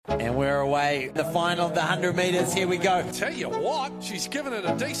And we're away. The final of the 100 metres. Here we go. Tell you what, she's given it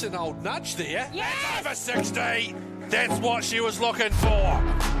a decent old nudge there. Yes! That's over 60. That's what she was looking for.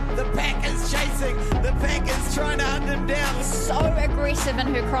 The pack is chasing. The pack is trying to hunt him down. So aggressive in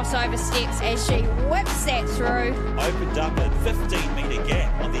her crossover steps as she whips that through. Opened up a 15-metre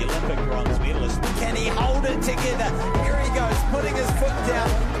gap on the Olympic bronze medalist. Can he hold it together? Here he goes, putting his foot down.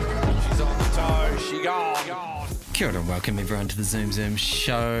 She's on the toe. She gone. Kia ora and welcome everyone to the Zoom Zoom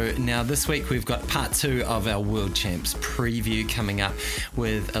show. Now this week we've got part 2 of our World Champs preview coming up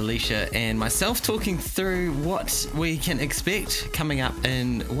with Alicia and myself talking through what we can expect coming up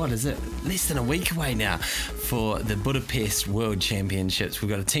in, what is it, less than a week away now for the Budapest World Championships. We've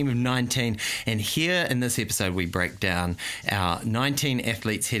got a team of 19 and here in this episode we break down our 19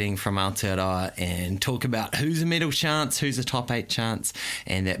 athletes heading from Aotearoa and talk about who's a medal chance, who's a top 8 chance,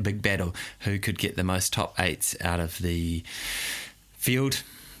 and that big battle, who could get the most top 8s out of the field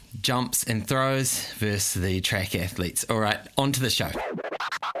jumps and throws versus the track athletes. All right, on to the show.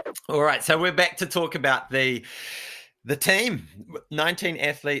 All right, so we're back to talk about the team, 19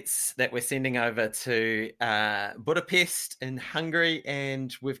 athletes that we're sending over to Budapest in Hungary,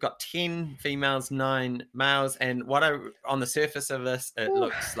 and we've got 10 females, 9 males, and on the surface of this, it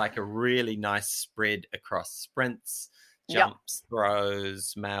looks like a really nice spread across sprints, jumps,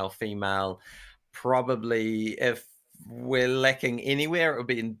 throws, male, female. Probably if we're lacking anywhere, it will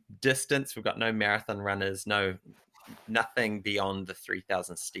be in distance. We've got no marathon runners, nothing beyond the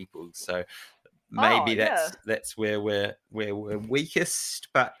 3,000 steeples. So maybe that's where we're weakest.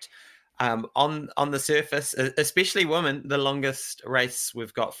 But on the surface, especially women, the longest race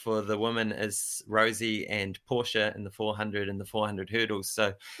we've got for the women is Rosie and Portia in the 400 and the 400 hurdles.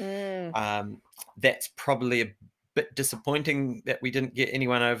 So that's probably a bit disappointing that we didn't get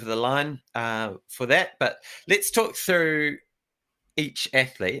anyone over the line for that. But let's talk through each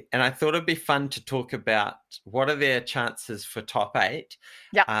athlete. And I thought it'd be fun to talk about what are their chances for top 8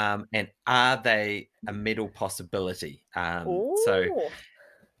 and are they a medal possibility? And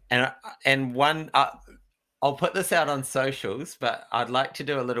one, I'll put this out on socials, but I'd like to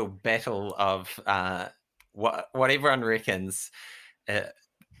do a little battle of what everyone reckons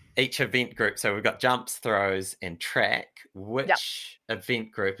each event group. So we've got jumps, throws, and track. Which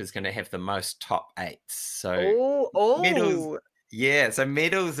event group is going to have the most top 8s? So medals. Yeah, so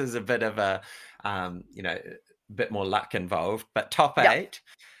medals is a bit of a, bit more luck involved. But top 8,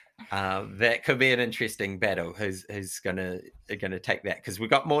 that could be an interesting battle. Who's going to take that? Because we've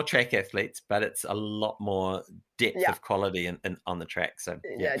got more track athletes, but it's a lot more depth of quality on the track. So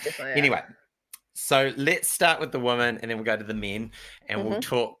definitely. Anyway. So let's start with the women and then we'll go to the men and we'll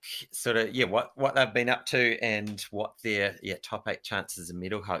talk sort of, what they've been up to and what their top 8 chances and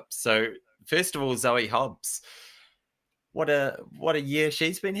medal hopes. So first of all, Zoe Hobbs, what a year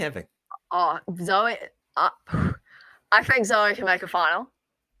she's been having. Oh, Zoe, I think Zoe can make a final.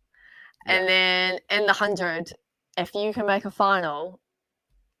 And then in the 100, if you can make a final,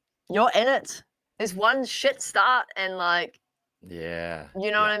 you're in it. There's one shit start and you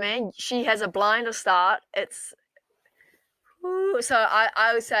know what I mean? She has a blinder start. It's so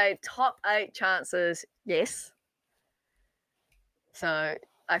I would say top 8 chances, yes. So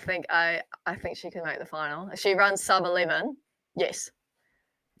I think she can make the final. If she runs sub 11, yes.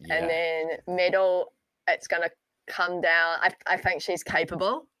 Yeah. And then medal, it's gonna come down. I think she's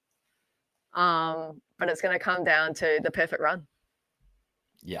capable. But it's gonna come down to the perfect run.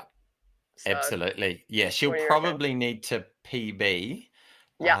 Yeah. So, absolutely. Yeah, she'll probably need to PB.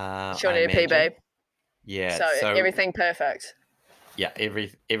 Yeah, she'll need a PB. Yeah. So everything perfect. Yeah,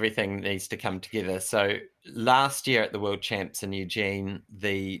 everything needs to come together. So last year at the World Champs in Eugene,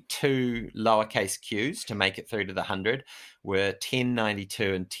 the 2 lowercase Qs to make it through to the 100 were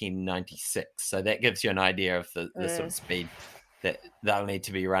 10.92 and 10.96. So that gives you an idea of the sort of speed that they'll need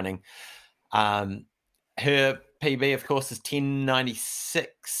to be running. Her PB, of course, is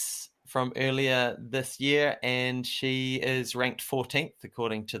 10.96. From earlier this year, and she is ranked 14th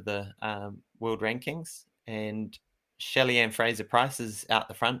according to the world rankings. And Shelly-Ann Fraser-Pryce is out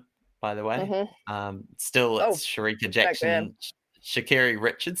the front, by the way. It's Sharika Jackson. Sha'Carri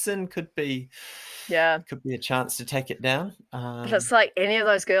Richardson could be a chance to take it down. But it's like any of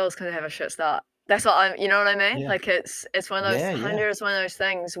those girls can have a shit start. That's what you know what I mean? Yeah. Like it's one of those 100 is one of those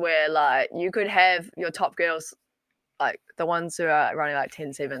things where you could have your top girls, like the ones who are running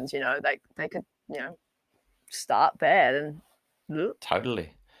 10.7s, they could, start bad and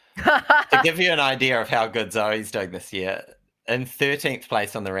totally. To give you an idea of how good Zoe's doing this year, in 13th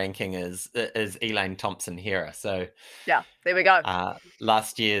place on the ranking is Elaine Thompson-Herah. So there we go.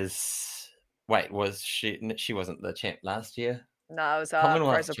 Last year's was she wasn't the champ last year? No, it was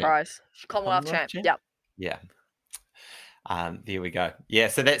Commonwealth Fraser champ. Price. Commonwealth champ. Yep. Yeah. There we go. Yeah,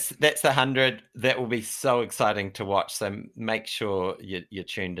 so that's the 100. That will be so exciting to watch. So make sure you're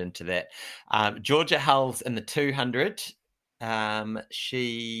tuned into that. Georgia Hulls in the 200.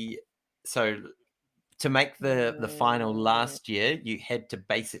 To make the final last year, you had to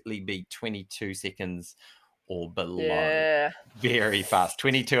basically be 22 seconds or below. Yeah. Very fast.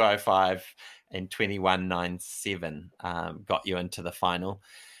 22:05 and 21:97 got you into the final.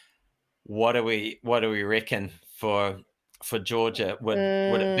 What do we reckon for Georgia? Would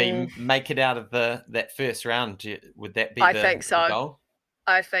it be make it out of that first round? Would that be I think so. the goal?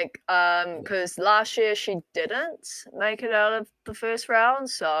 I think because last year she didn't make it out of the first round,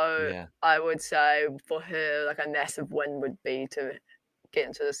 so Yeah. I would say for her like a massive win would be to get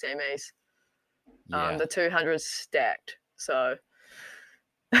into the semis. Yeah. The 200's stacked, so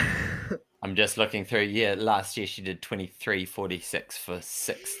I'm just looking through. Yeah, last year she did 23:46 for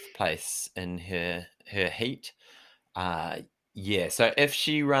 6th place in her heat. Yeah, so if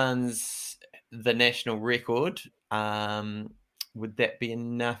she runs the national record, would that be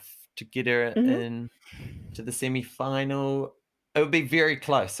enough to get her in to the semi-final? It would be very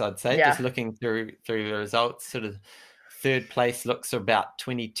close, I'd say. Yeah. Just looking through the results, sort of third place looks about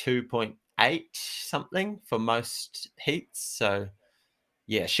 22.8 something for most heats. So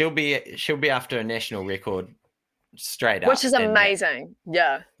yeah, she'll be after a national record straight up, which is amazing.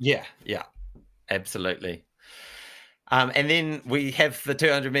 Yeah, absolutely. And then we have the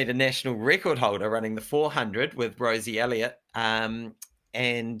 200-meter national record holder running the 400 with Rosie Elliott. And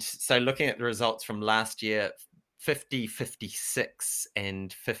so looking at the results from last year, 50:56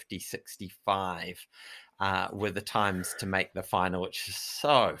 and 50:65 were the times to make the final, which is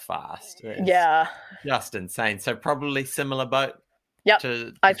so fast. It's just insane. So probably similar boat. Yep,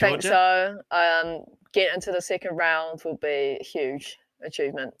 to I Georgia? think so. Get into the second round will be a huge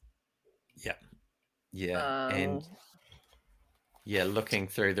achievement. Yeah. And looking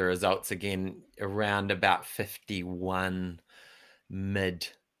through the results again, around about 51 mid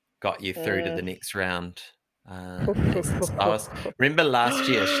got you through to the next round. Remember last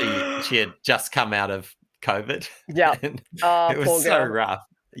year she had just come out of COVID. Yeah. It was so rough.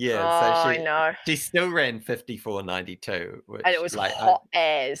 Yeah, I know. She still ran 54:92, and it was hot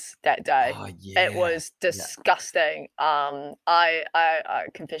as that day. Oh, yeah. It was disgusting. I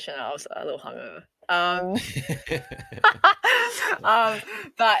confession, I was a little hungover.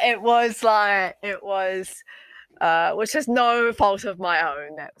 But it was which is no fault of my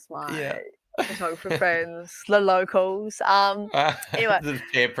own. That was my photographer friends, the locals. Anyway, the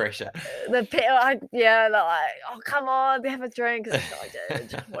peer pressure. They're like, oh come on, have a drink. So I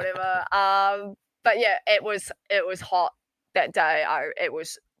did, whatever. But yeah, it was hot that day. It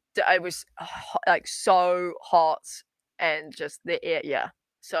was like so hot and just the air. Yeah.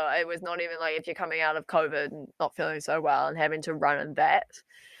 So it was not even like if you're coming out of COVID and not feeling so well and having to run in that.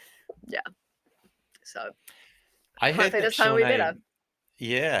 Yeah. So I heard this time we better.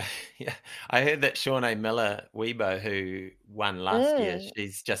 Yeah. I heard that Shawnee Miller-Weibo, who won last year,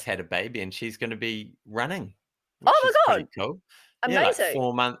 she's just had a baby and she's going to be running. Oh my God. Cool. Amazing. Yeah, like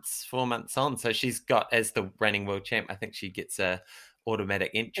 4 months on. So she's got, as the reigning world champ, I think she gets a automatic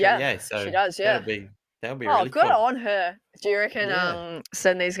entry. Yeah, so she does, yeah. That'll be really good cool. on her. Do you reckon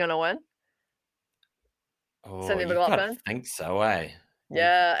Sydney's going to win? Oh, Sydney I McLaughlin? think so, eh?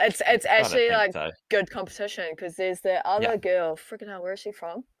 Yeah, it's actually like so. Good competition because there's the other girl. Freaking hell, where is she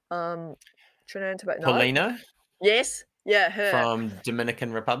from? Trinidad and Tobago. Paulina? Yes, yeah, her from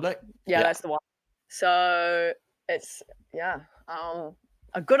Dominican Republic. Yeah, that's the one. So it's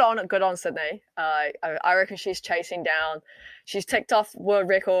a good on Sydney. I reckon she's chasing down. She's ticked off world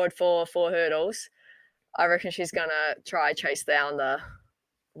record for 4 hurdles. I reckon she's gonna try chase down the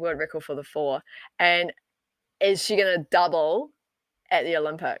world record for the 4. And is she gonna double at the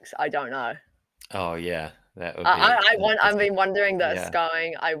Olympics? I don't know. Oh yeah, that would be. I've been wondering this.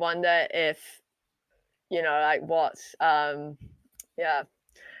 Going, I wonder if, like what? I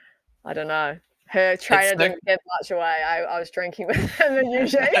don't know. Her trainer didn't give much away. I was drinking with him and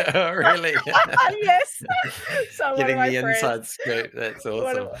usually. Oh, really? Yes. So getting the inside scoop. That's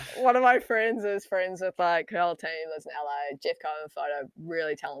awesome. One of my friends is friends with like her whole team, lives in LA. Jeff Cohen photo,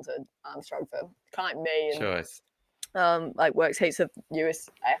 really talented photographer, kind of like me. And, choice. Like works heaps of US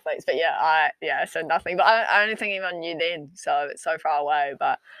athletes, but so nothing. But I only think even knew then, so it's so far away.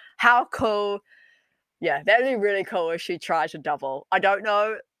 But how cool! Yeah, that'd be really cool if she tried to double. I don't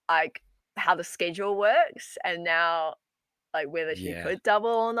know like how the schedule works, and now like whether she could double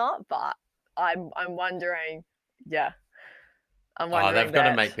or not. But I'm wondering. Yeah, I'm Oh, wondering they've got to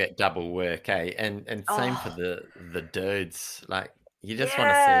that. make that double work, eh? And same for Oh. the dudes. Like, you just want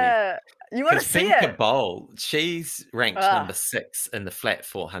to see. You want to Because see Finca it. Bowl, she's ranked Ah. number 6 in the flat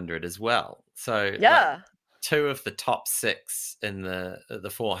 400 as well. So like, Yeah. 2 of the top 6 in the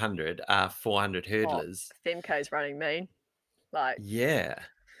 400 are 400 hurdlers. Femke's running mean. Like, Yeah.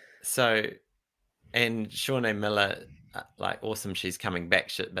 So, and Shawnee Miller, like, awesome, she's coming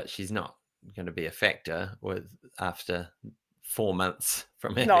back, but she's not going to be a factor after 4 months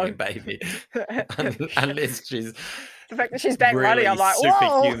from having No. a baby, unless she's the fact that she's back really running, I'm like,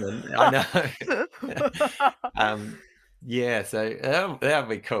 whoa. superhuman. I know. Yeah, so that'll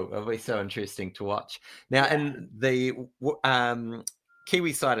be cool. It'll be so interesting to watch. Now, in the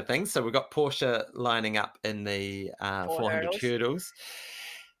Kiwi side of things, so we've got Porsche lining up in the 400 hurdles.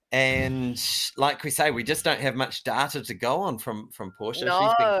 And like we say, we just don't have much data to go on from Porsche. No.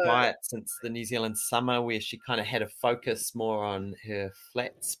 She's been quiet since the New Zealand summer, where she kind of had a focus more on her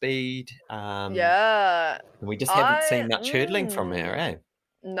flat speed. Yeah. We just haven't seen much hurdling from her, eh?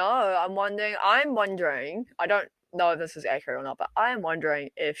 No, I'm wondering, I don't know if this is accurate or not, but I am wondering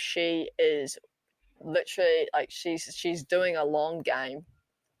if she is literally, like, she's doing a long game,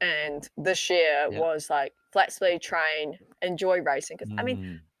 and this year was like flat speed, train, enjoy racing. Because I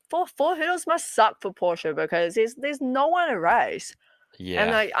mean, four hurdles must suck for Porsche because there's no one to race. Yeah.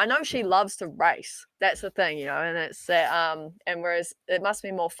 And I know she loves to race. That's the thing, you know, and it's that and whereas it must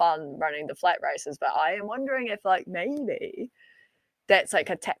be more fun running the flat races, but I am wondering if, like, maybe that's like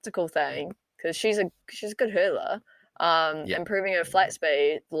a tactical thing, because she's a good hurdler, improving her flat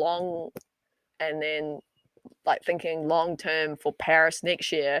speed long, and then like thinking long term for Paris next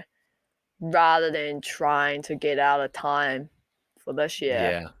year, rather than trying to get out of time for this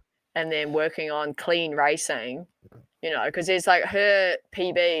year, and then working on clean racing, you know, because there's like her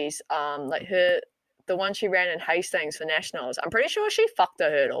PBs, like the one she ran in Hastings for nationals. I'm pretty sure she fucked a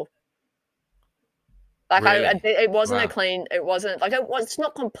hurdle. Like, really? It wasn't a clean. It wasn't like it's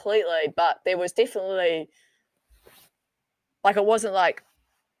not completely, but there was definitely, like, it wasn't like,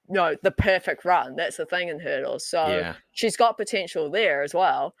 you know, the perfect run. That's the thing in hurdles. So she's got potential there as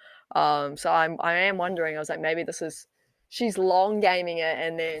well. So I am wondering. I was like, maybe she's long gaming it,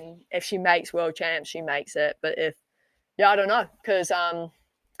 and then if she makes world champs, she makes it. But I don't know, because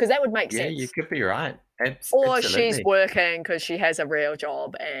that would make sense. Yeah, you could be right. Or Absolutely. she's working because she has a real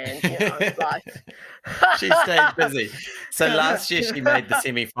job, and, you know, like she stays busy. So last year she made the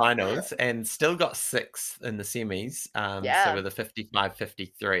semi-finals and still got 6th in the semis. So with a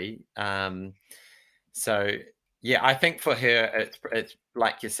 55-53. So yeah, I think for her, it's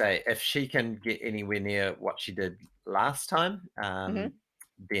like you say, if she can get anywhere near what she did last time,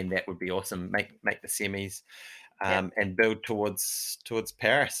 then that would be awesome. Make the semis, and build towards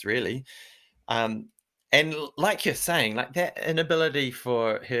Paris, really. And like you're saying, like, that inability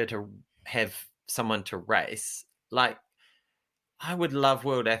for her to have someone to race, like, I would love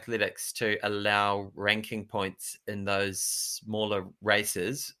World Athletics to allow ranking points in those smaller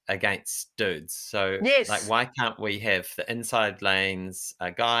races against dudes. So, like, why can't we have the inside lanes,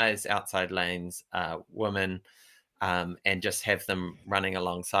 guys, outside lanes, women, and just have them running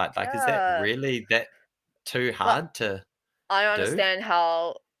alongside? Like, is that really that too hard to I understand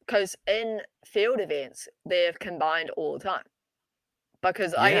how, because in field events, they're combined all the time.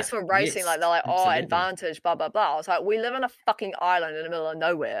 Because I guess for racing, like, they're like, absolutely. Advantage, blah, blah, blah. I was like, we live on a fucking island in the middle of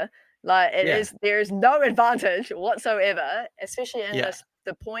nowhere. Like, there is no advantage whatsoever, especially in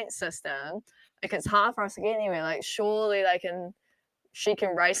the point system. Like, it's hard for us to get anywhere. Like, surely she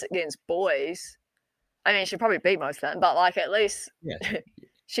can race against boys. I mean, she'll probably beat most of them, but, like, at least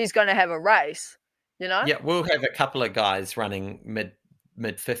she's going to have a race, you know? Yeah, we'll have a couple of guys running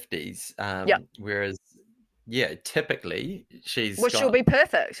mid-50s, whereas typically she'll be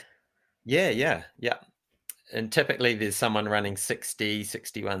perfect. Yeah. And typically there's someone running 60,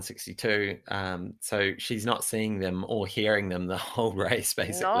 61, 62, so she's not seeing them or hearing them the whole race,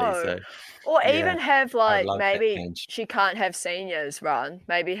 basically. No. So, or even have, like, maybe she can't have seniors run,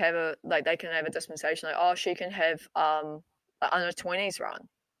 maybe have they can have a dispensation, like, she can have under 20s run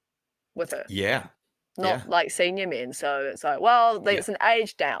with her, not like senior men. So it's like, well, it's an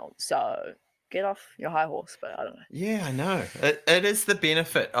age down, so get off your high horse. But I don't know. Yeah, I know. It is the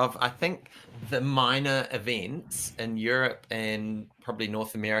benefit of, I think, the minor events in Europe and probably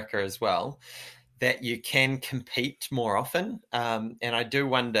North America as well, that you can compete more often. And I do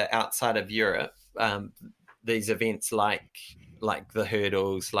wonder, outside of Europe, these events like the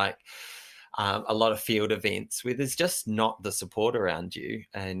hurdles, like a lot of field events where there's just not the support around you,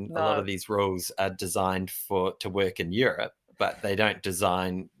 and a lot of these rules are designed to work in Europe, but they don't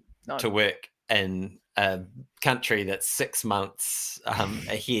design to work in a country that's 6 months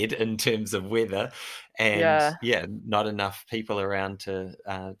ahead in terms of weather, and not enough people around to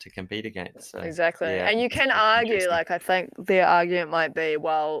compete against. So, Exactly. yeah, And you it's can argue, interesting. like, I think their argument might be,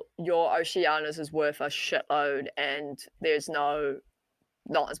 well, your Oceanias is worth a shitload and there's not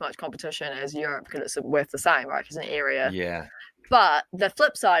as much competition as Europe because it's worth the same, right? It's an area. Yeah, But the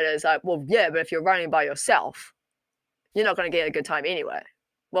flip side is like, well, yeah, but if you're running by yourself, you're not going to get a good time anyway.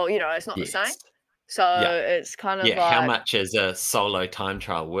 Well, it's not the same. yes. So it's kind of like, How much is a solo time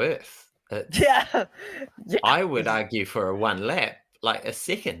trial worth? yeah. I would argue for a 1 lap, like a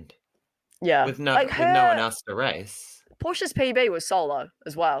second, Yeah. with no Like with no one else to race. Porsche's PB was solo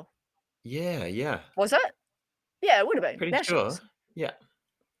as well. Yeah. Was it? Yeah, it would have been. Pretty Nationals. sure.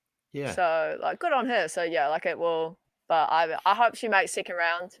 Yeah. So, like, good on her. So, yeah, like, it will. But I hope she makes second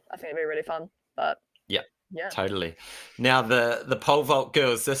round. I think it'd be really fun. But yeah. Totally. Now, the pole vault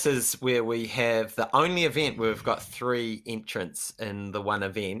girls, this is where we have the only event where we've got 3 entrants in the one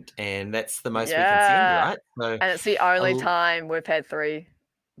event, and that's the most we can send, right? So, and it's the only time we've had 3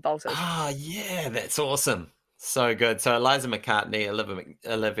 vaulters. Yeah, that's awesome. So good. So Eliza McCartney,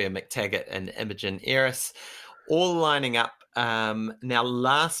 Olivia McTaggart, and Imogen Eris all lining up. Now,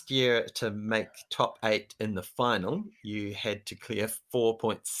 last year, to make top 8 in the final, you had to clear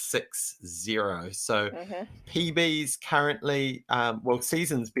 4.60. So PB's currently,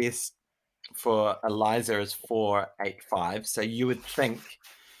 season's best for Eliza is 4.85. So you would think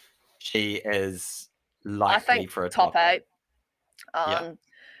she is likely for a top 8.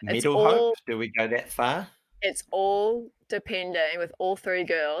 Medal hope? Do we go that far? It's all depending with all 3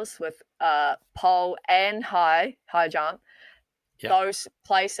 girls, with pole and high jump. Those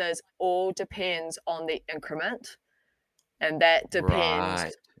places all depends on the increment, and that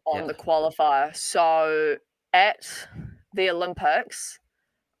depends on the qualifier. So at the Olympics,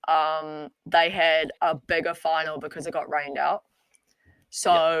 they had a bigger final because it got rained out.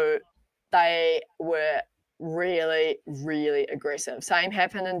 So they were really, really aggressive. Same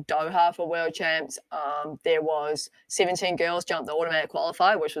happened in Doha for World Champs. There was 17 girls jumped the automatic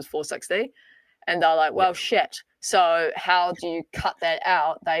qualifier, which was 460. And they're like, well, shit. So how do you cut that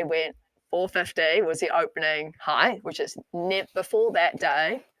out? They went 450 was the opening height, which is before that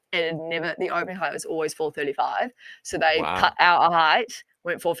day. The opening height was always 435. So they cut out a height,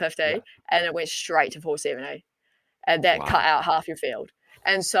 went 450, and it went straight to 470. And that cut out half your field.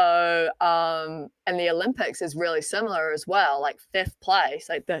 And so, and the Olympics is really similar as well, like 5th place,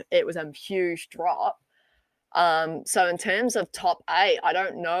 it was a huge drop. So in terms of top 8, I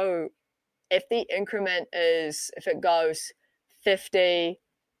don't know if the increment if it goes 50,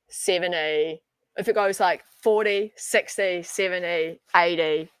 70, if it goes like 40, 60, 70,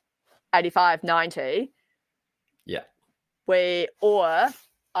 80, 85, 90. Yeah. If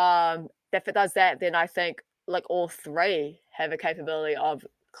it does that, then I think like all 3 have a capability of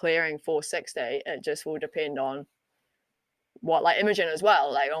clearing 460. It just will depend on what, like Imogen as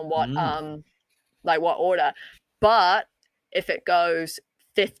well, like on what what order. But if it goes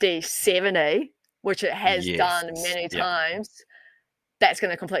 50, 70, which it has done many times, that's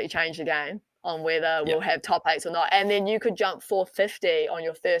going to completely change the game on whether we'll have top 8s or not. And then you could jump 450 on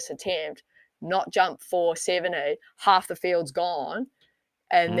your first attempt, not jump 470, half the field's gone.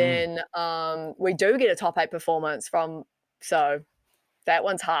 And then we do get a top 8 performance so that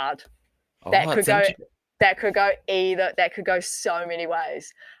one's hard. That could go so many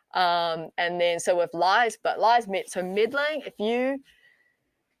ways. And then so with Liz middling,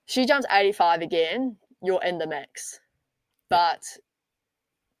 she jumps 85 again, you're in the mix. But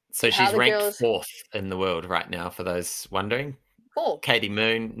so she's ranked 4th in the world right now, for those wondering. Katie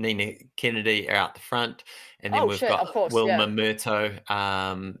Moon, Nina Kennedy are out the front, and then we've got Wilma Murto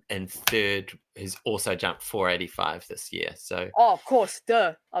in 3rd, who's also jumped 485 this year. So of course,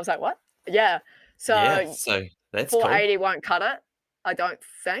 duh. I was like, what? Yeah. So that's 480 won't cut it, I don't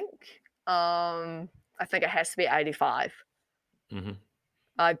think. I think it has to be 85. Mm-hmm.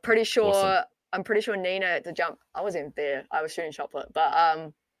 I'm pretty sure. Awesome. I'm pretty sure Nina had to jump. I wasn't there. I was shooting shot put, but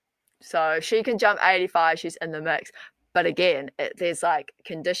so she can jump 85. She's in the mix. But again, there's like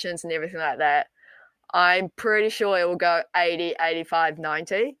conditions and everything like that. I'm pretty sure it will go 80, 85,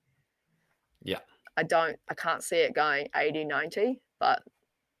 90. Yeah. I can't see it going 80, 90, but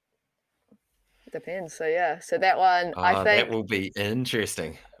it depends. So yeah. So that one, I think that will be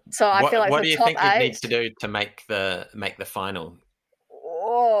interesting. So I feel like what do you think it needs to do to make the final?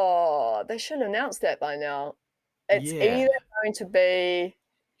 Oh, they should announce that by now. It's either going to be.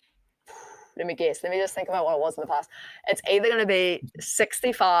 Let me guess. Let me just think about what it was in the past. It's either going to be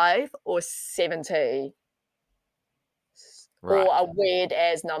 65 or 70. Or a weird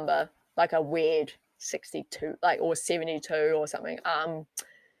as number. Like a weird 62, like, or 72 or something. I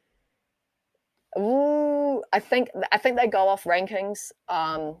think they go off rankings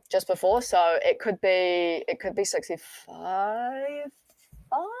just before, so it could be 65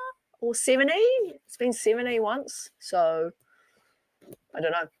 or 70. It's been 70 once, so I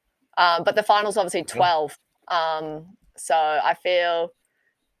don't know. But the final's obviously 12. So I feel,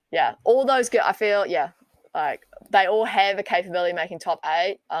 all those good. I feel, like they all have a capability of making top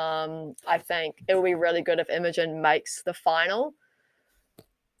 8. I think it will be really good if Imogen makes the final.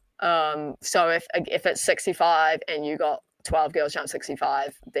 So if it's 65 and you got 12 girls jump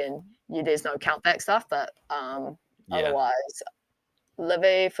 65, then there's no countback stuff. But otherwise,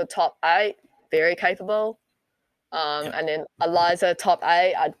 Livy for top 8, very capable. And then Eliza top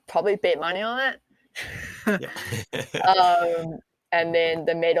 8, I'd probably bet money on it. And then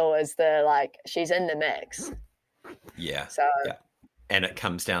the medal is she's in the mix. Yeah. So. Yeah. And it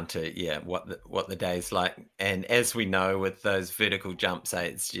comes down to what the day's like, and as we know with those vertical jumps,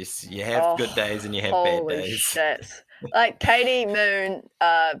 it's just you have good days and you have bad days. Shit. Like Katie Moon,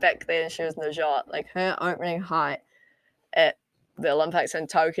 back then she was Najat, like her opening height at the Olympics in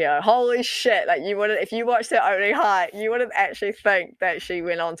Tokyo. Holy shit! Like if you watched her opening height, you wouldn't actually think that she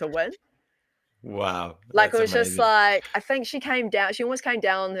went on to win. Wow. Like it was amazing. Just like, I think she almost came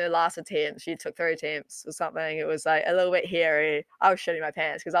down on her last attempt. She took 3 attempts or something. It was like a little bit hairy. I was shitting my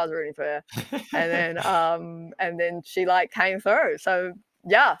pants because I was rooting for her. And then she came through. So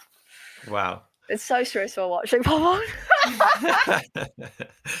yeah. Wow. It's so stressful watching pop on.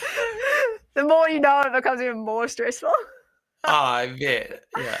 The more you know, it becomes even more stressful. Oh, I bet.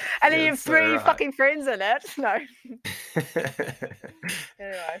 Yeah. And then you have 3 fucking friends in it. No.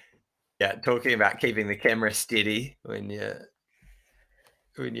 Anyway. Yeah, talking about keeping the camera steady when your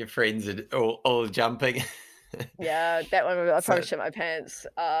friends are all jumping. Yeah, that one I'd probably shit my pants.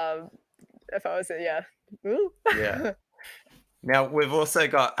 If I was Ooh. Yeah. Now we've also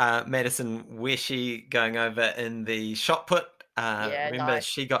got Madison Weshy going over in the shot put. Remember nice.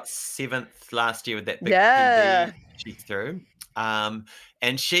 She got 7th last year with that big PB she threw. And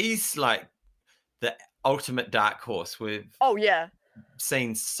she's like the ultimate dark horse.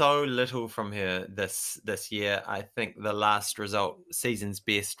 Seen so little from her this year. I think the last season's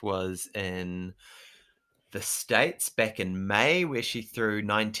best was in the States back in May, where she threw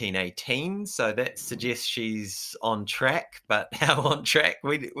 1918. So that suggests she's on track, but how on track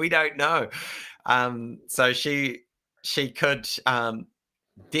we don't know. So she could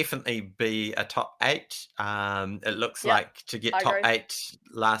definitely be a top 8. It looks like to get top 8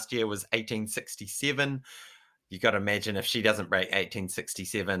 last year was 1867. You got to imagine if she doesn't break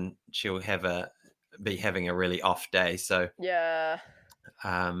 1867, she'll be having a really off day. So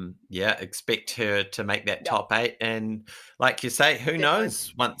expect her to make that top 8. And like you say, who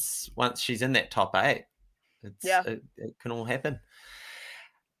knows? Once she's in that top 8, it can all happen.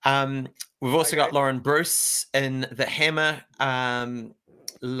 We've also got Lauren Bruce in the hammer.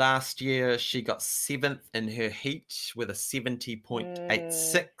 Last year, she got 7th in her heat with a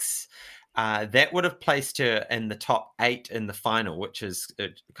 70.86. That would have placed her in the top 8 in the final, which is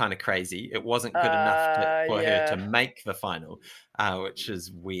kind of crazy. It wasn't good enough for her to make the final, which is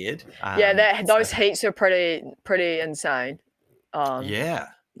weird. Those heats are pretty insane.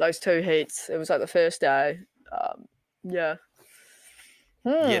 Those 2 heats. It was like the first day. She's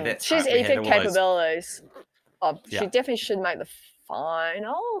epic capabilities. She definitely should make the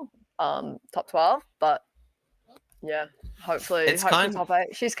final, top 12. But hopefully top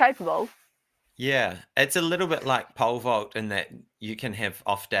 8. She's capable. Yeah, it's a little bit like pole vault in that you can have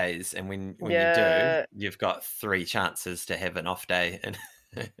off days, and when you do, you've got 3 chances to have an off day, and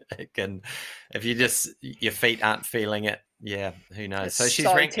it can, if your feet aren't feeling it, who knows? It's so she's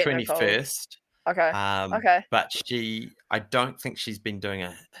so ranked technical. 21st. Okay. But I don't think she's been doing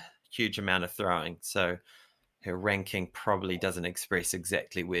a huge amount of throwing, so her ranking probably doesn't express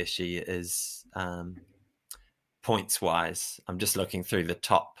exactly where she is points wise. I'm just looking through the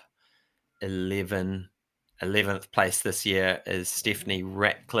top 11th place this year is Stephanie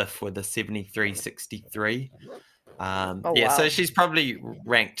Ratcliffe with a 73.63. Wow. So she's probably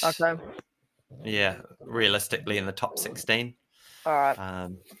ranked realistically in the top 16. All right.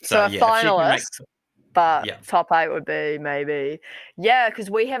 So a finalist, but top 8 would be maybe because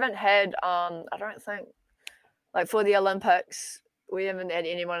we haven't had I don't think for the Olympics we haven't had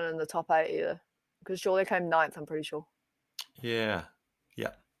anyone in the top 8 either, because Julia came 9th, I'm pretty sure.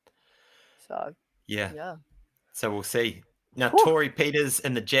 So we'll see. Now, Tori Peters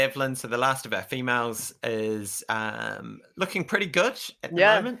in the javelin, so the last of our females, is looking pretty good at the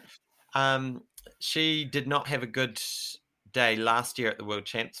moment. She did not have a good day last year at the World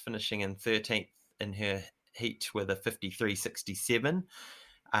Champs, finishing in 13th in her heat with a 53.67.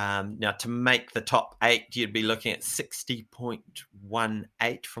 Now, to make the top 8, you'd be looking at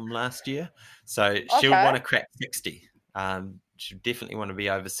 60.18 from last year. So she'll want to crack 60. She'll definitely want to be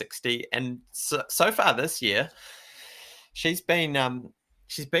over 60. And so far this year, she's been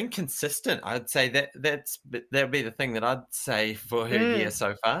consistent. I'd say that'll be the thing that I'd say for her year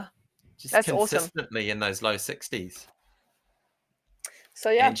so far. Just That's consistently in those low 60s.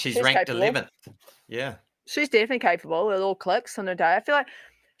 So yeah, and she's ranked capable. 11th. Yeah, she's definitely capable. With all clicks on a day, I feel like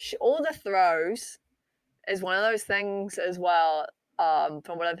all the throws is one of those things as well.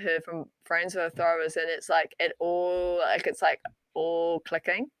 From what I've heard from friends who are throwers, and it's like it's all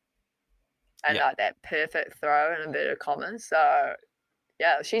clicking, and like that perfect throw in inverted commas. So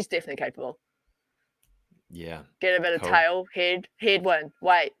yeah, she's definitely capable. Yeah, get a bit of tail, head win.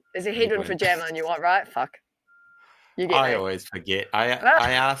 Wait, is it head win for javelin you want, right? Fuck. I always forget. I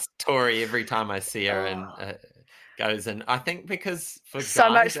ask Tori every time I see her, and goes, and I think because for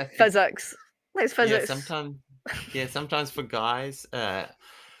so guys, much physics. There's physics. Sometimes for guys,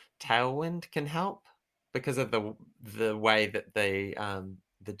 tailwind can help because of the way that the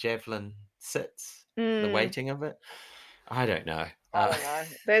javelin sits, the weighting of it. I don't know. I don't know.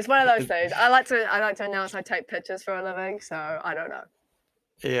 There's one of those things. I like to announce I take pictures for a living, so I don't know.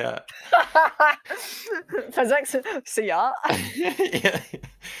 Yeah. Physics. See ya. Yeah.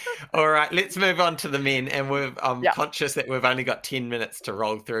 All right, let's move on to the men, and I'm conscious that we've only got 10 minutes to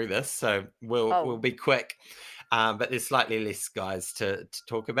roll through this, so we'll be quick. But there's slightly less guys to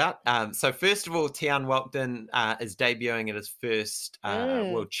talk about. So first of all, Tiaan Walkden is debuting at his first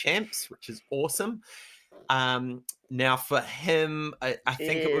World Champs, which is awesome. Now for him, I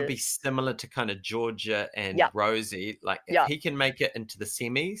think it would be similar to kind of Georgia and Rosie. Like if he can make it into the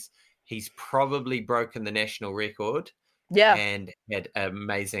semis, he's probably broken the national record. Yeah, and had an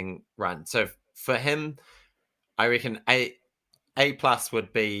amazing run. So for him, I reckon A+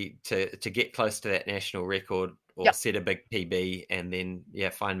 would be to get close to that national record or set a big PB, and then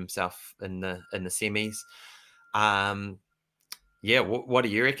find himself in the semis. What do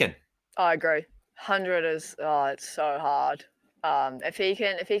you reckon? I agree. 100 is it's so hard. If he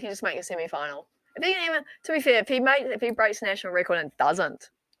can just make a semi-final, if he can even, to be fair, if he breaks the national record and doesn't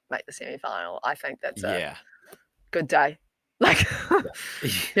make the semi-final, I think that's a good day. Like,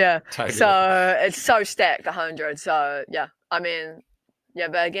 totally. So it's so stacked, 100. So I mean,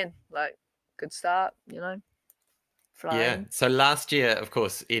 but again, like, good start, flying. Yeah. So last year, of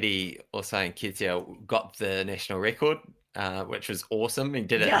course, Eddie also in Ketia got the national record, which was awesome. He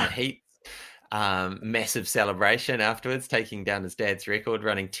did it in the heat. Massive celebration afterwards, taking down his dad's record,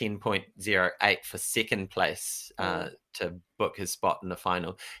 running 10.08 for second place to book his spot in the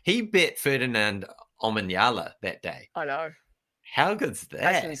final. He bet Ferdinand Omanyala that day. I know. How good's that?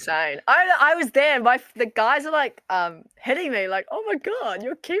 That's insane. I was there, and the guys are like hitting me like, "Oh my god,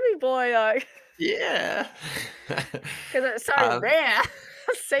 you're a Kiwi boy!" Like, yeah, because it's so rare.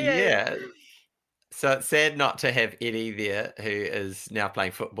 See you. Yeah. So it's sad not to have Eddie there, who is now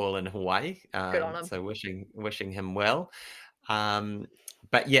playing football in Hawaii. Good on him. So wishing him well.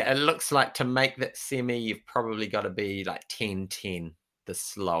 But it looks like to make that semi, you've probably got to be like 10:10, the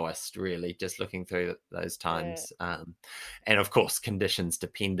slowest, really, just looking through those times. And of course, conditions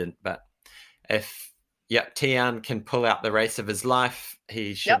dependent. But if Tiaan can pull out the race of his life,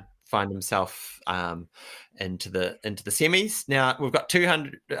 he should find himself into the semis. Now we've got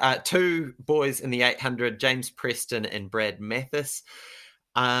 2 boys in the 800, James Preston and Brad Mathis.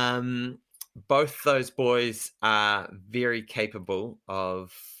 Both those boys are very capable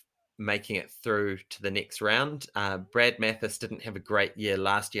of making it through to the next round. Brad Mathis didn't have a great year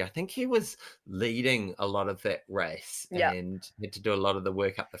last year. I think he was leading a lot of that race and had to do a lot of the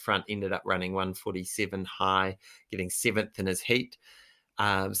work up the front, ended up running 147 high, getting 7th in his heat.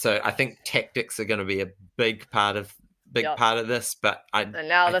 So I think tactics are going to be a big part of this. But and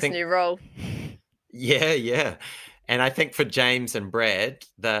now I this think, new role. Yeah. And I think for James and Brad,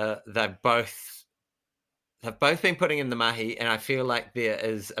 they've both been putting in the mahi, and I feel like there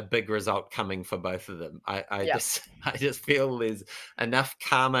is a big result coming for both of them. I just feel there's enough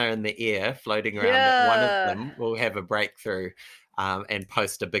karma in the air floating around that one of them will have a breakthrough and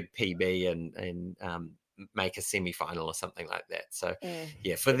post a big PB and make a semi-final or something like that. So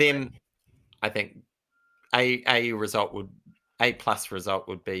for them, I think A+ result would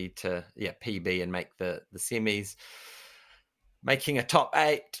be to PB and make the semis. Making a top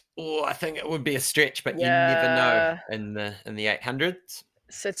 8, I think it would be a stretch, but you never know in the 800s.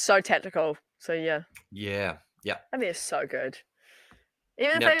 So it's so tactical. So yeah. That'd be so good.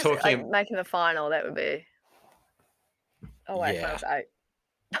 Even if it was like making the final, that would be. Oh wait, that was 8.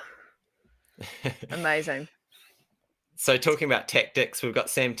 Amazing. So talking about tactics, we've got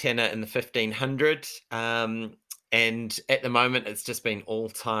Sam Tanner in the 1500. And at the moment, it's just been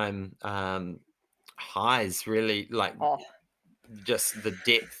all-time highs, really, like just the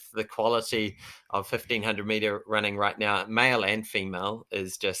depth, the quality of 1500 meter running right now, male and female,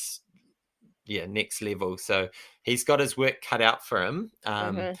 is just, next level. So he's got his work cut out for him.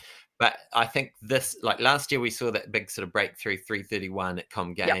 But I think this, like last year, we saw that big sort of breakthrough 3:31 at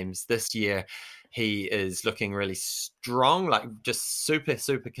Com Games. This year, he is looking really strong, like just super,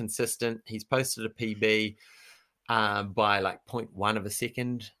 super consistent. He's posted a PB by like 0.1 of a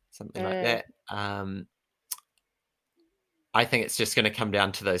second, something like that. I think it's just going to come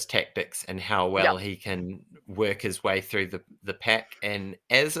down to those tactics and how well he can work his way through the pack. And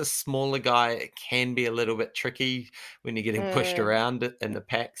as a smaller guy, it can be a little bit tricky when you're getting pushed around in the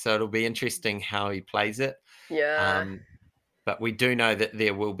pack. So it'll be interesting how he plays it. Yeah. But we do know that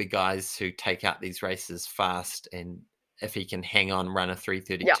there will be guys who take out these races fast, and if he can hang on, run a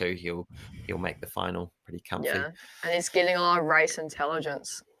 3:32, he'll make the final pretty comfy. Yeah, and he's getting a lot of race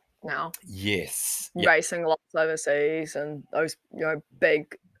intelligence now. Yes. Racing lots overseas and those,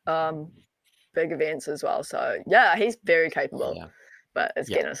 big events as well. So yeah, he's very capable. Yeah. But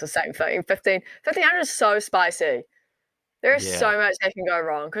again, it's the same thing. 1500 is so spicy. There is so much that can go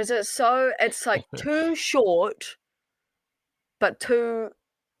wrong because it's like too short, but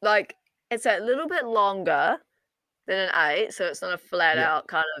it's a little bit longer than an 8, so it's not a flat out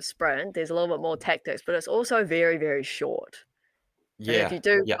kind of sprint. There's a little bit more tactics, but it's also very, very short. Yeah. And if you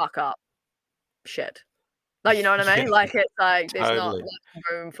do fuck up, shit. Like, you know what I mean? Like, it's like there's not much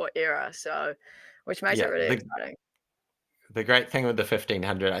room for error, so which makes it really exciting. The great thing with the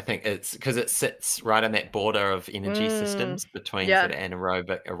 1500, I think, it's because it sits right on that border of energy systems between sort of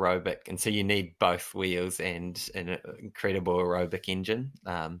anaerobic, aerobic, and so you need both wheels and an incredible aerobic engine.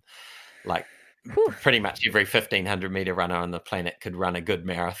 Pretty much every 1500 meter runner on the planet could run a good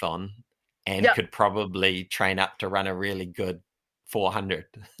marathon and could probably train up to run a really good 400.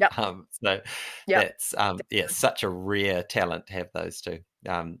 That's such a rare talent to have those two.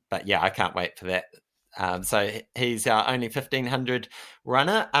 But I can't wait for that. So he's our only 1500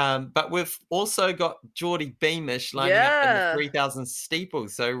 runner. But we've also got Geordie Beamish lining up in the 3000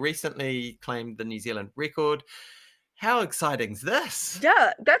 steeples. So recently claimed the New Zealand record. How exciting is this?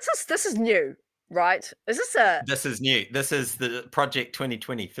 Yeah, this is new. Right. This is new. This is the Project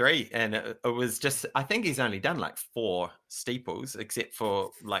 2023. And it was just, I think he's only done like 4 steeples, except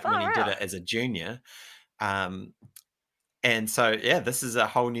for like when he did it as a junior. And so, this is a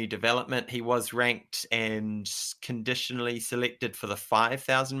whole new development. He was ranked and conditionally selected for the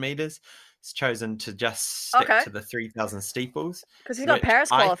 5,000 meters. He's chosen to just stick to the 3,000 steeples. Because he's got Paris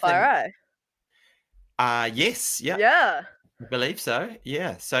qualifier, right? Yes. Yeah. Yeah. I believe so.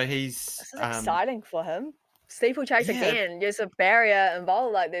 Yeah. So he's this is exciting for him. Steeplechase again. There's a barrier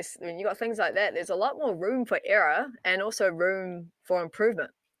involved like this. When you got things like that, there's a lot more room for error and also room for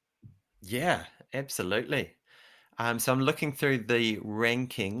improvement. Yeah, absolutely. So I'm looking through the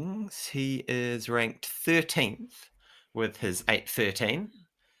rankings. He is ranked 13th with his 8:13.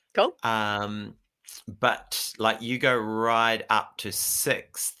 Cool. But like you go right up to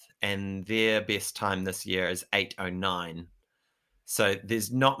 6th, and their best time this year is 8:09. So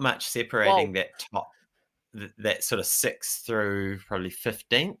there's not much separating that top, that sort of 6th through probably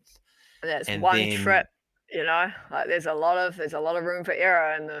 15th. That's one trip, like there's a lot of room for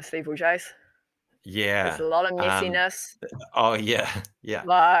error in the steeplechase. Yeah. There's a lot of messiness. Yeah.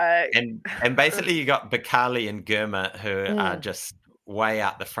 Like and basically you got Bakali and Gurma who are just way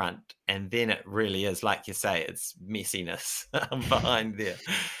out the front, and then it really is, like you say, it's messiness behind there.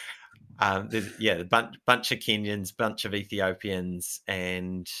 There's a bunch of Kenyans, bunch of Ethiopians,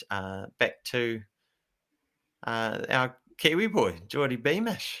 and back to our Kiwi boy, Geordie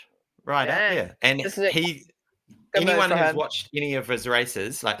Beamish, right up there. And anyone who's watched any of his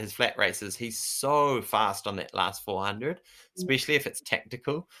races, like his flat races, he's so fast on that last 400, especially if it's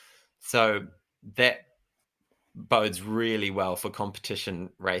tactical. So that bodes really well for competition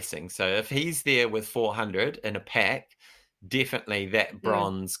racing. So if he's there with 400 in a pack, definitely that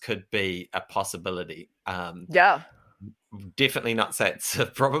bronze could be a possibility. Definitely not say it's a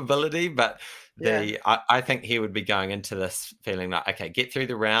probability, but I think he would be going into this feeling like, okay, get through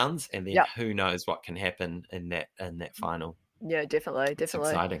the rounds, and then who knows what can happen in that final. Yeah, definitely. It's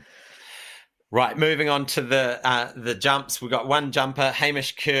exciting. Right, moving on to the jumps. We've got one jumper,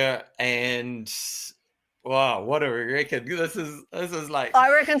 Hamish Kerr, and wow, what do we reckon? This is like,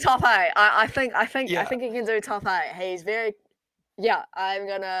 I reckon top 8. I think he can do top 8. He's very I'm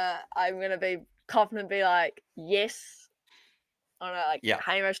gonna be confident, be like, yes. I don't know,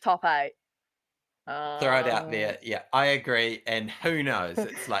 Hamish top 8. Throw it out there. Yeah, I agree. And who knows?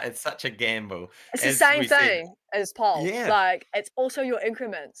 It's such a gamble. It's the As same we said- thing as pole. Yeah. Like it's also your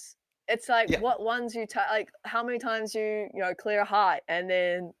increments. It's like Yeah. what ones you like how many times you clear a height, and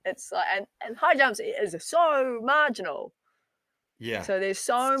then it's like and high jumps is so marginal. Yeah. So there's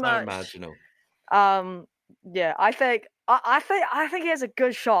so much marginal. Yeah, I think he has a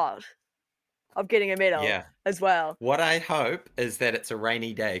good shot of getting a medal Yeah. as well. What I hope is that it's a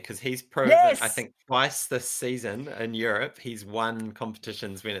rainy day because he's proven, I Yes! think, twice this season in Europe, he's won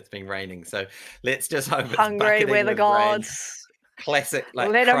competitions when it's been raining. So let's just hope it's Hungry bucketing weather with rain. gods. Classic, like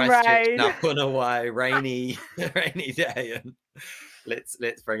Let 'em Christchurch, rain. Napunawai, rainy day, and let's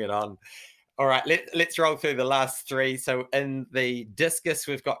bring it on. All right, let's roll through the last three. So in the discus,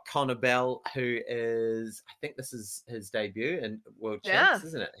 we've got Connor Bell, who is, I think this is his debut in World Champs,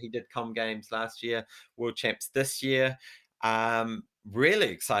 isn't it? He did Com Games last year, World Champs this year. Really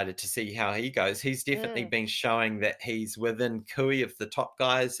excited to see how he goes. He's definitely been showing that he's within cooey of the top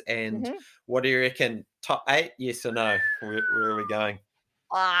guys. And what do you reckon? Top 8? Yes or no? Where are we going?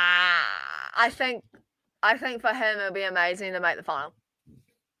 I think for him it'll be amazing to make the final.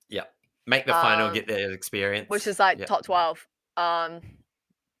 Yeah. Make the final, get that experience. Which is like top 12.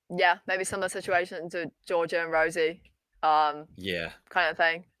 Yeah, maybe similar situation to Georgia and Rosie. Yeah. Kind of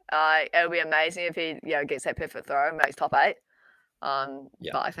thing. It'll be amazing if he gets that perfect throw and makes top 8.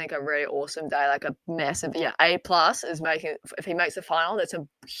 But I think a really awesome day, like a massive A+ is making, if he makes the final, that's a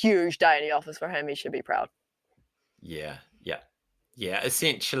huge day in the office for him. He should be proud. Yeah.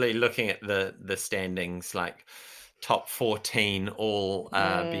 Essentially looking at the standings, like top 14 all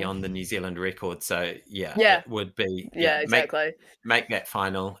beyond the New Zealand record. So it would be exactly. Make that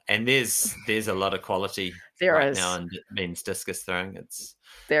final. And there's a lot of quality now in men's discus throwing.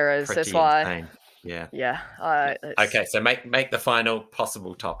 There is. That's insane. why. Yeah. Okay, so make the final,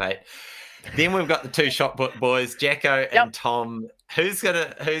 possible top 8. Then we've got the two shot put boys, Jacko and Tom. Who's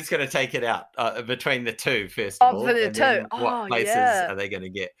gonna take it out between the two first of all? For the two. What places are they gonna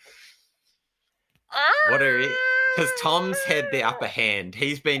get? What are because Tom's had the upper hand.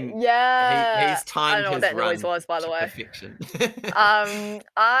 He's been he's timed I don't know what his that run noise was, by the way. perfection. Because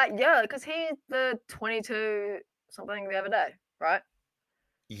he's the 22 something the other day, right?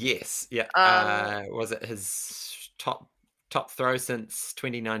 Yes, yeah. Was it his top throw since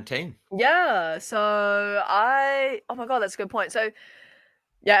 2019? Yeah. So oh my god, that's a good point. So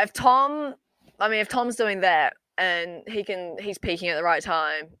if Tom's doing that and he's peaking at the right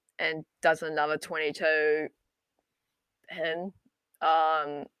time and does another 22,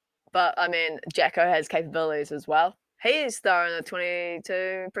 but I mean Jacko has capabilities as well. He's thrown a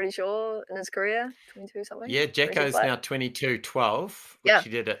 22, pretty sure, in his career. 22 something. Yeah, Jacko's now 22-12, which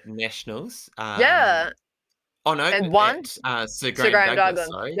he did at Nationals. Oh no, and won Sir Graham Douglas.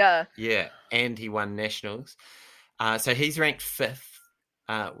 Sorry. Yeah, and he won Nationals. So he's ranked 5th,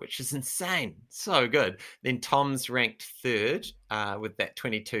 which is insane. So good. Then Tom's ranked 3rd with that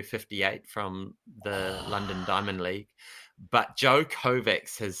 22.58 from the London Diamond League. But Joe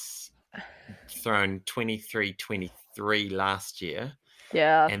Kovacs has thrown 23-23 last year.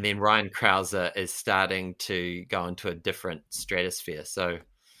 Yeah. And then Ryan Krauser is starting to go into a different stratosphere. So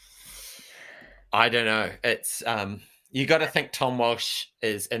I don't know. It's you got to think Tom Walsh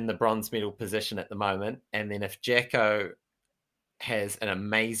is in the bronze medal position at the moment. And then if Jacko has an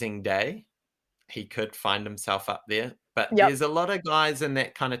amazing day, he could find himself up there. But there's a lot of guys in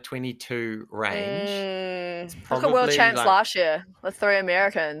that kind of 22 range. Look at World Champs last year with 3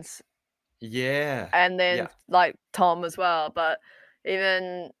 Americans. Yeah. And then like Tom as well. But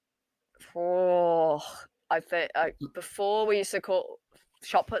even I think before we used to call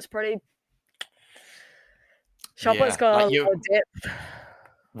shot put's pretty. Shot put's got a lot of depth.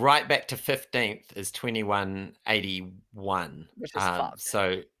 Right back to 15th is 21.81. Which is fucked.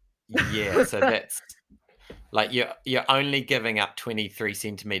 So so that's like you're only giving up 23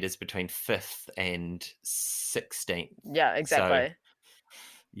 centimeters between 5th and 16th. Yeah, exactly. So,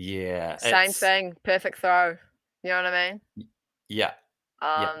 yeah. Same thing. Perfect throw. You know what I mean? Yeah.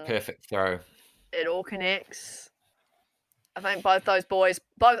 Perfect throw. It all connects. I think both those boys,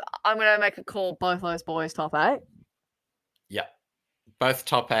 I'm going to make a call, both those boys top 8. Yeah. Both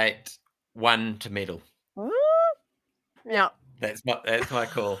top 8, 1 to medal. Yeah. That's my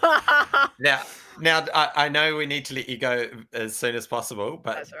call. Now I know we need to let you go as soon as possible,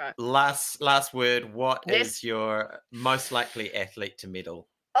 but that's all right. Last word. What is your most likely athlete to medal?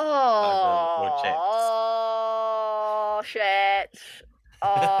 Oh shit!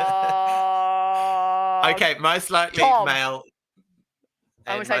 Okay, most likely Tom. male.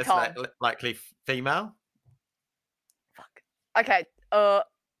 I would and say most Tom. likely female. Fuck. Okay.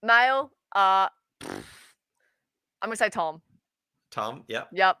 Male. I'm going to say Tom. Tom, yep.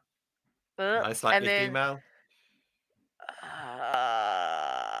 Yep. Most likely and then, female.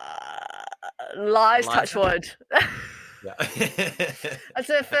 Lies Touchwood. Yeah. It's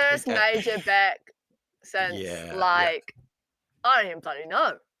her first major back since, I don't even bloody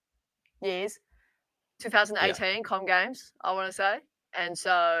know. Years. 2018 Com Games, I want to say. And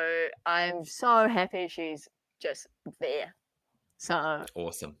so I'm so happy she's just there. So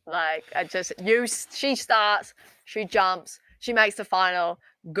awesome. Like, she starts, she jumps, she makes the final.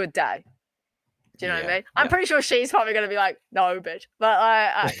 Good day. Do you know what I mean? I'm pretty sure she's probably going to be like, no, bitch. But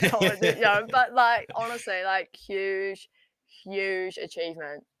but like, honestly, like, huge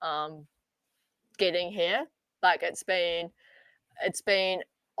achievement. Getting here, like, it's been,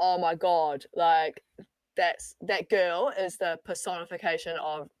 oh my God, like, that girl is the personification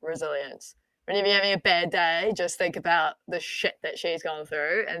of resilience. Whenever you're having a bad day, just think about the shit that she's gone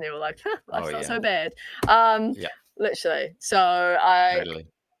through, and they were like, life's not so bad. Literally. So Totally.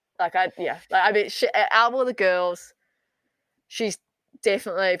 I mean, out of all the girls, she's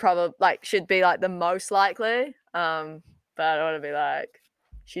definitely probably like should be like the most likely. But I don't want to be like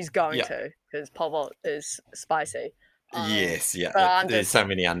she's going to, because pole vault is spicy. Yes, yeah. There's so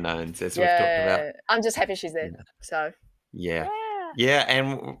many unknowns as we've talked about. I'm just happy she's there. So yeah,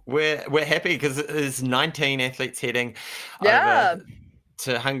 and we're happy because there's 19 athletes heading over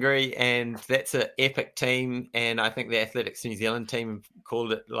to Hungary, and that's an epic team. And I think the Athletics New Zealand team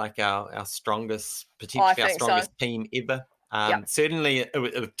called it like our strongest, potentially our strongest team ever. Certainly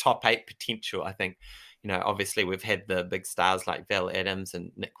a top 8 potential, I think. You know, obviously we've had the big stars like Val Adams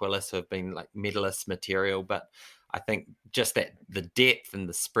and Nick Willis who have been like medalist material, but I think just that the depth and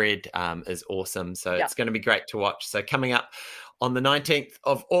the spread is awesome. So it's going to be great to watch. So coming up on the 19th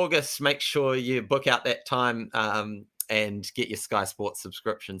of August, make sure you book out that time and get your Sky Sports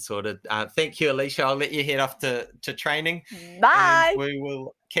subscription sorted. Thank you, Alicia. I'll let you head off to training. Bye. And we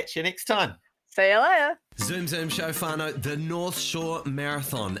will catch you next time. See you later. Zoom show whānau. The North Shore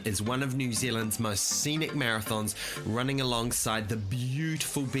Marathon is one of New Zealand's most scenic marathons, running alongside the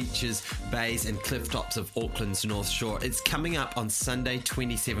beautiful beaches, bays and cliff tops of Auckland's North Shore. It's coming up on Sunday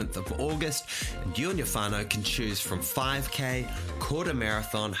 27th of August, and you and your whānau can choose from 5k, quarter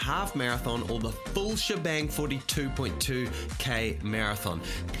marathon, half marathon, or the full shebang 42.2k marathon.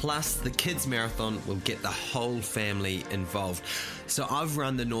 Plus the kids marathon will get the whole family involved. So I've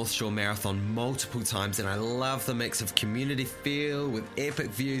run the North Shore Marathon multiple times, and I love the mix of community feel with epic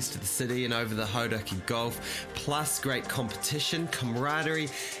views to the city and over the Hauraki Gulf, plus great competition, camaraderie,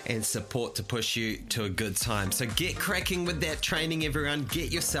 and support to push you to a good time. So get cracking with that training, everyone.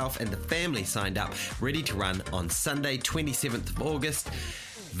 Get yourself and the family signed up, ready to run on Sunday, 27th of August.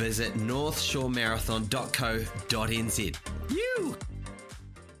 Visit northshoremarathon.co.nz.